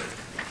Scripture,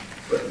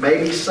 but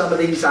maybe some of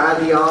these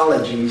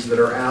ideologies that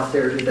are out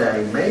there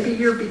today, maybe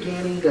you're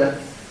beginning to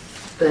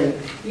think,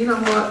 you know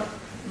what,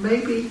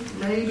 maybe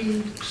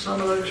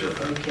some of those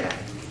are okay.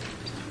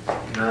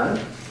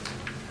 No,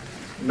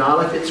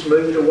 not if it's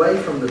moved away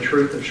from the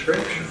truth of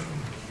Scripture.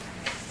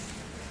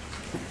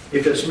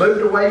 If it's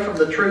moved away from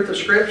the truth of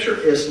Scripture,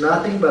 it's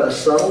nothing but a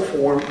subtle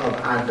form of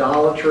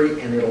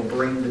idolatry, and it'll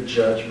bring the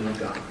judgment of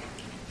God.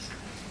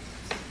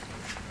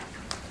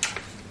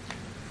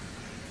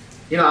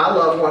 You know, I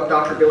love what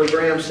Dr. Billy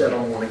Graham said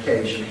on one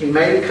occasion. He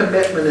made a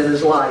commitment in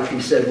his life.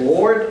 He said,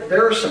 Lord,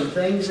 there are some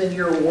things in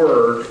your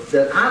word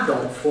that I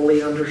don't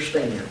fully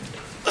understand.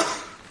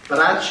 But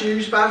I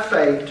choose by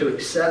faith to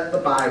accept the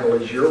Bible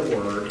as your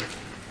word.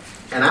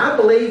 And I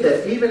believe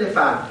that even if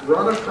I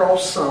run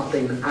across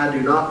something I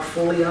do not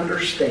fully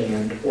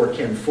understand or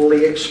can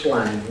fully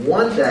explain,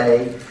 one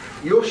day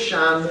you'll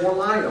shine more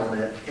light on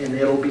it and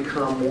it'll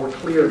become more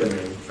clear to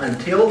me.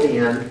 Until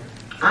then,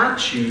 I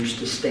choose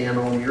to stand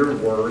on your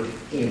word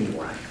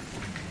anyway.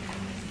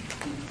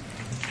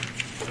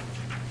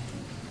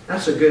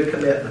 That's a good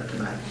commitment to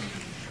make.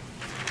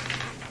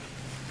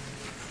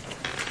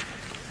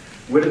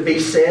 Would it be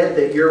said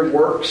that your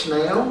works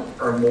now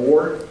are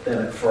more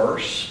than at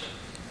first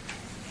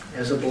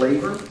as a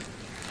believer?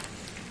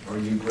 Are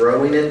you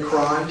growing in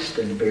Christ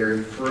and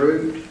bearing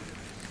fruit?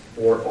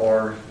 Or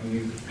are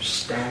you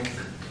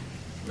stagnant?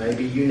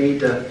 Maybe you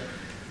need to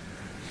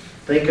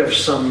think of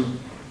some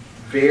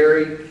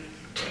very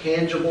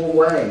tangible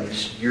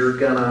ways you're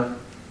going to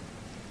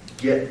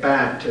get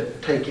back to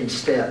taking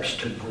steps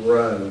to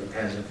grow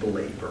as a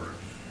believer.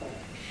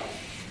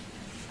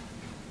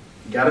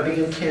 You've got to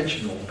be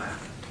intentional about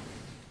it.